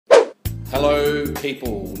Hello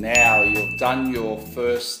people, now you've done your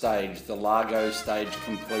first stage, the Largo stage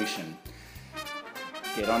completion.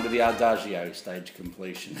 Get onto the Adagio stage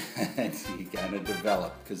completion and you're going to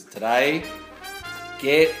develop, because today,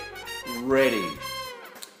 get ready.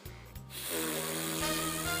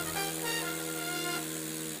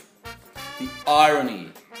 The irony,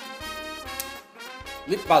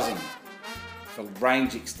 lip buzzing for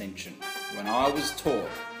range extension. When I was taught,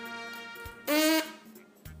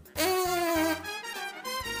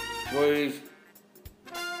 groove,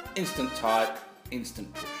 instant tight,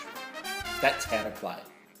 instant push. That's how to play.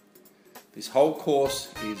 This whole course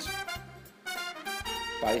is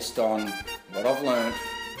based on what I've learned,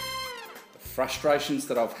 the frustrations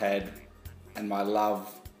that I've had, and my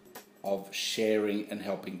love of sharing and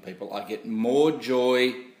helping people. I get more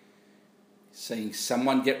joy seeing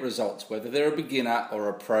someone get results, whether they're a beginner or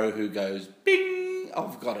a pro who goes, bing,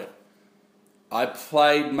 I've got it. I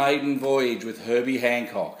played Maiden Voyage with Herbie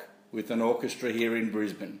Hancock with an orchestra here in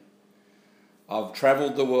Brisbane. I've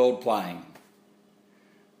travelled the world playing.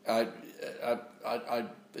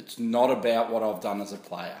 It's not about what I've done as a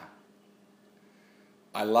player.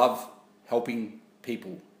 I love helping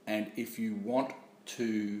people, and if you want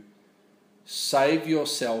to save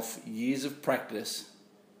yourself years of practice,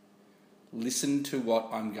 listen to what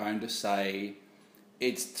I'm going to say.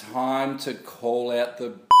 It's time to call out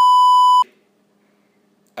the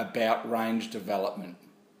about range development.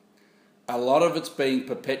 A lot of it's being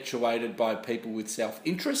perpetuated by people with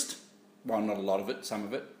self-interest. Well, not a lot of it, some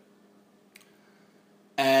of it.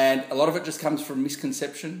 And a lot of it just comes from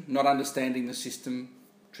misconception, not understanding the system,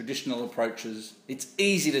 traditional approaches. It's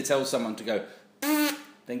easy to tell someone to go,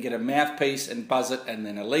 then get a mouthpiece and buzz it, and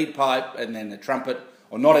then a lead pipe, and then a trumpet,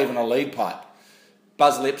 or not even a lead pipe.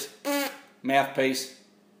 Buzz lips, mouthpiece,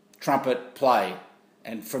 trumpet, play.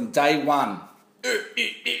 And from day one,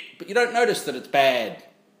 but you don't notice that it's bad,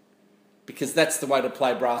 because that's the way to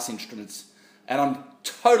play brass instruments. And I'm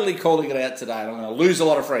totally calling it out today, and I'm going to lose a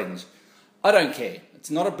lot of friends. I don't care. It's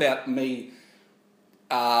not about me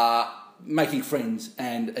making friends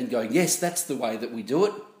and going, yes, that's the way that we do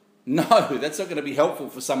it. No, that's not going to be helpful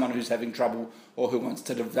for someone who's having trouble or who wants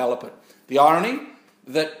to develop it. The irony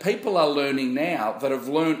that people are learning now that have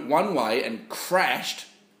learned one way and crashed,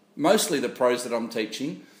 mostly the pros that I'm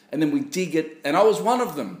teaching, and then we dig it, and I was one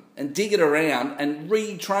of them, and dig it around and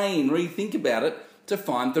retrain, rethink about it to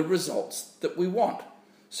find the results that we want.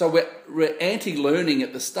 So we're anti-learning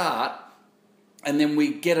at the start, and then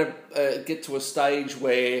we get to a stage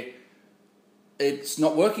where it's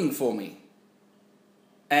not working for me,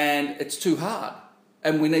 and it's too hard,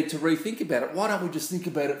 and we need to rethink about it. Why don't we just think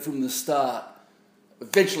about it from the start?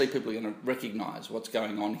 Eventually people are going to recognise what's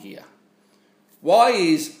going on here. Why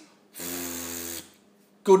is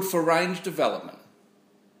good for range development?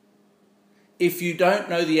 If you don't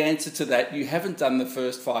know the answer to that, you haven't done the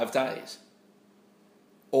first 5 days,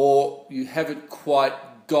 or you haven't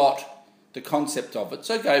quite got the concept of it.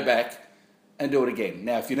 So go back and do it again.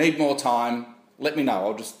 Now, if you need more time, let me know.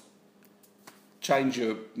 I'll just change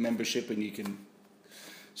your membership and you can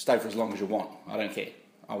stay for as long as you want. I don't care.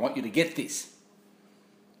 I want you to get this.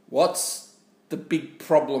 What's the big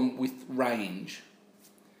problem with range?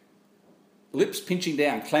 Lips pinching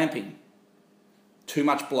down, clamping, too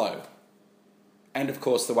much blow, and of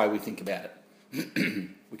course the way we think about it.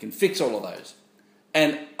 We can fix all of those.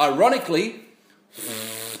 And ironically,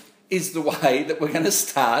 is the way that we're going to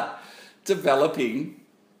start developing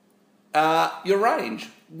your range.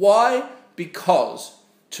 Why? Because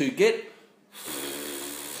to get...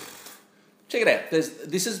 Check it out.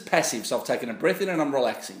 This is passive, so I've taken a breath in and I'm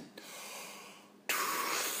relaxing.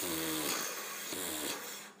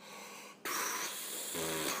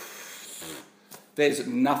 There's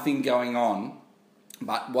nothing going on,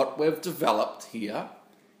 but what we've developed here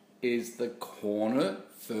is the corner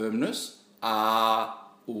firmness,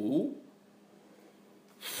 ooh.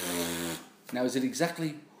 Now, is it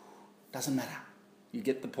exactly? Doesn't matter. You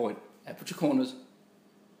get the point. Put your corners.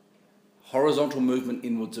 Horizontal movement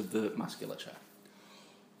inwards of the musculature.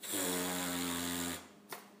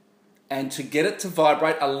 And to get it to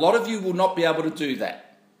vibrate, a lot of you will not be able to do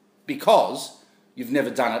that because you've never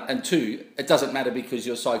done it, and 2, it doesn't matter because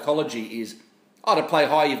your psychology is, to play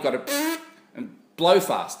high you've got to and blow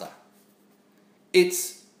faster.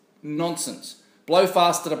 It's nonsense. Blow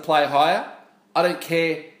faster to play higher. I don't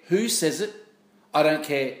care who says it. I don't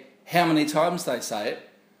care how many times they say it.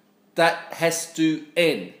 That has to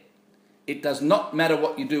end. It does not matter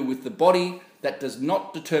what you do with the body. That does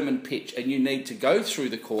not determine pitch, and you need to go through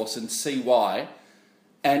the course and see why.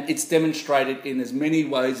 And it's demonstrated in as many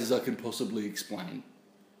ways as I can possibly explain.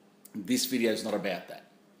 This video is not about that.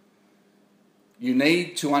 You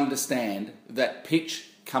need to understand that pitch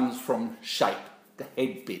comes from shape, the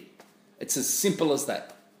head bit. It's as simple as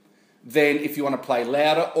that. Then if you want to play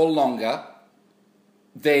louder or longer,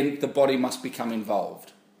 then the body must become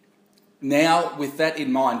involved. Now, with that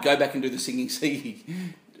in mind, go back and do the singing C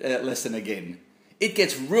lesson again. It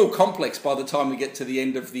gets real complex by the time we get to the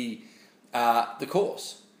end of the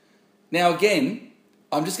course. Now again,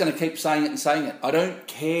 I'm just going to keep saying it and saying it. I don't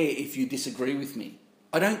care if you disagree with me.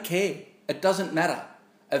 I don't care. It doesn't matter.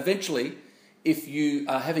 Eventually, if you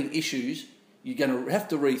are having issues, you're going to have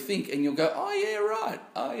to rethink and you'll go, oh yeah, right.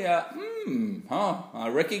 I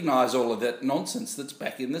recognise all of that nonsense that's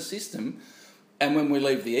back in the system. And when we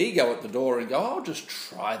leave the ego at the door and go, oh, I'll just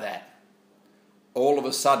try that, all of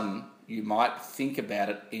a sudden you might think about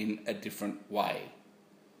it in a different way.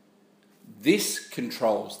 This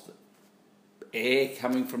controls the air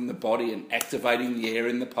coming from the body and activating the air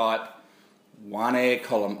in the pipe, one air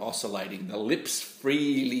column oscillating, the lips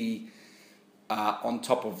freely on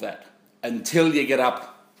top of that until you get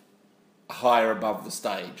up higher above the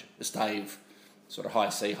stave, sort of high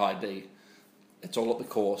C, high D. It's all at the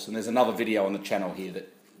course, and there's another video on the channel here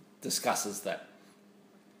that discusses that.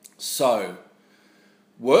 So,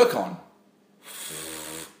 work on,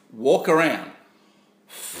 walk around,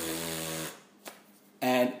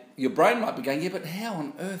 and your brain might be going, yeah, but how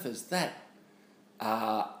on earth is that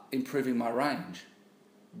improving my range?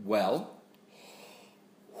 Well,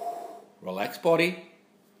 relax body,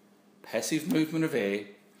 passive movement of air,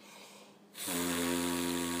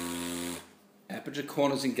 aperture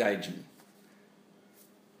corners engaging,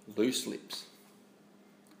 loose lips.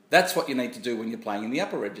 That's what you need to do when you're playing in the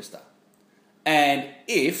upper register. And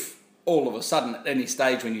if all of a sudden at any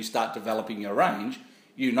stage when you start developing your range,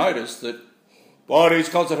 you notice that body's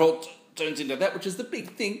concert halt turns into that, which is the big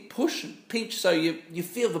thing, push and pinch so you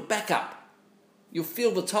feel the back up. You'll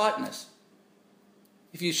feel the tightness.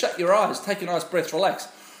 If you shut your eyes, take a nice breath, relax.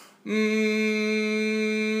 You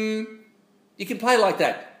can play like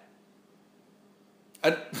that.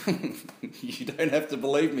 You don't have to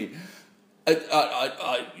believe me.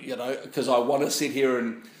 Because I want to sit here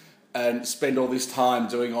and spend all this time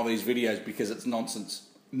doing all these videos because it's nonsense.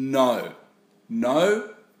 No.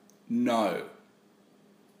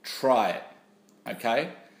 Try it, okay?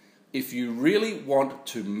 If you really want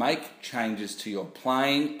to make changes to your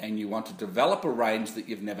playing and you want to develop a range that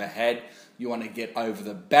you've never had, you want to get over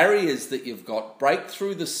the barriers that you've got, break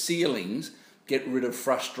through the ceilings, get rid of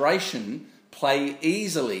frustration, play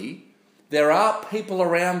easily, there are people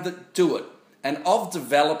around that do it, and I've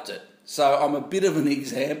developed it. So I'm a bit of an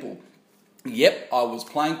example. Yep, I was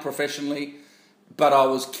playing professionally, but I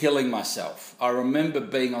was killing myself. I remember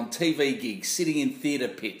being on TV gigs, sitting in theatre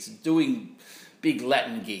pits, doing big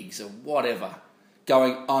Latin gigs or whatever,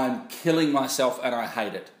 going, I'm killing myself and I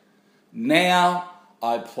hate it. Now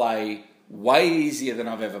I play way easier than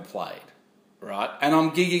I've ever played, right? And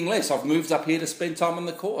I'm gigging less. I've moved up here to spend time on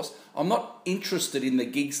the course. I'm not interested in the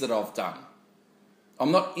gigs that I've done.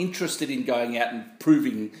 I'm not interested in going out and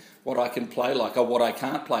proving what I can play like or what I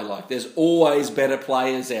can't play like. There's always better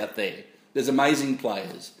players out there. There's amazing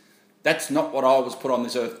players. That's not what I was put on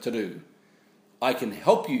this earth to do. I can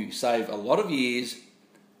help you save a lot of years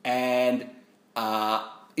and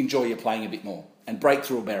enjoy your playing a bit more and break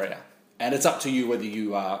through a barrier. And it's up to you whether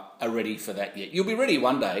you are ready for that yet. You'll be ready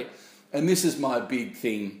one day. And this is my big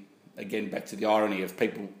thing, again, back to the irony of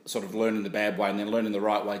people sort of learning the bad way and then learning the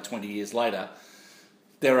right way 20 years later.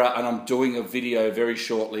 And I'm doing a video very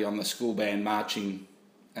shortly on the school band marching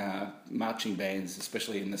bands,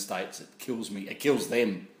 especially in the States. It kills me. It kills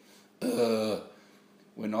them. We're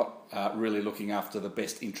not really looking after the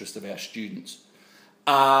best interest of our students.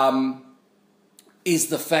 Is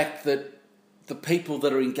the fact that the people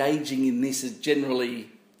that are engaging in this is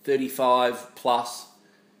generally 35 plus,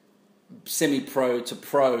 semi-pro to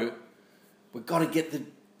pro. We've got to get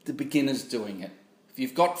the beginners doing it. If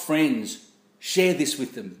you've got friends, share this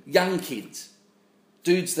with them. Young kids,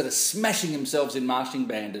 dudes that are smashing themselves in marching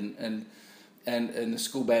band and the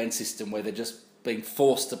school band system where they're just being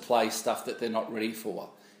forced to play stuff that they're not ready for.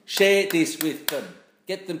 Share this with them.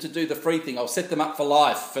 Get them to do the free thing. I'll set them up for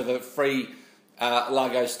life for the free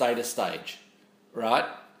Largo Status stage, right?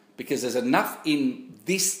 Because there's enough in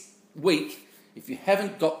this week. If you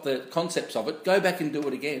haven't got the concepts of it, go back and do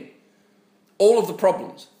it again. All of the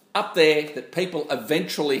problems up there that people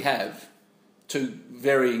eventually have to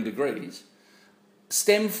varying degrees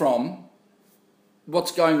stem from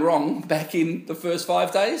what's going wrong back in the first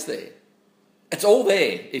 5 days there. It's all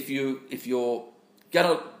there if you're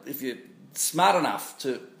smart enough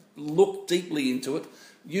to look deeply into it.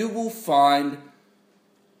 You will find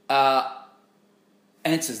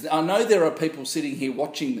answers. I know there are people sitting here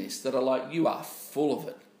watching this that are like, you are full of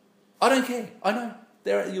it. I don't care. I know.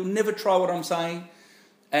 You'll never try what I'm saying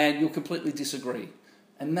and you'll completely disagree.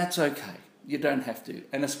 And that's okay. You don't have to.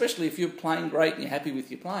 And especially if you're playing great and you're happy with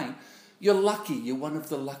your playing, you're lucky. You're one of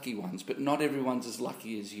the lucky ones, but not everyone's as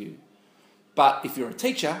lucky as you. But if you're a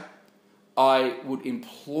teacher, I would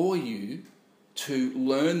implore you to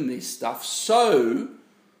learn this stuff so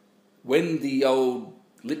when the old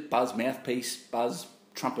lip buzz, mouthpiece, buzz,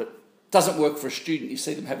 trumpet doesn't work for a student, you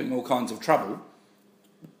see them having all kinds of trouble,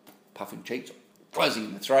 puffing cheeks, closing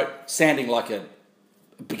in the throat, sounding like a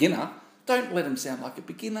beginner, don't let them sound like a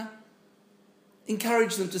beginner.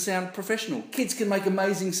 Encourage them to sound professional. Kids can make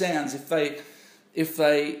amazing sounds if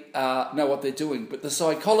they know what they're doing. But the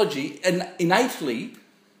psychology, and innately,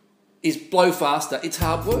 is blow faster. It's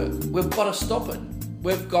hard work. We've got to stop it.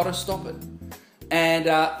 We've got to stop it. And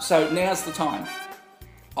so now's the time.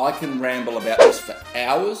 I can ramble about this for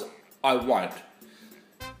hours. I won't.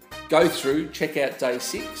 Go through, check out day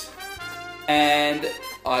 6, and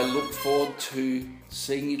I look forward to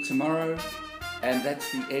seeing you tomorrow. And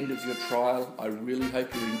that's the end of your trial. I really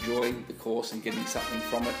hope you're enjoying the course and getting something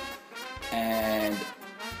from it. And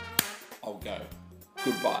I'll go.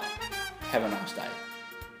 Goodbye. Have a nice day.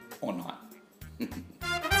 Or night.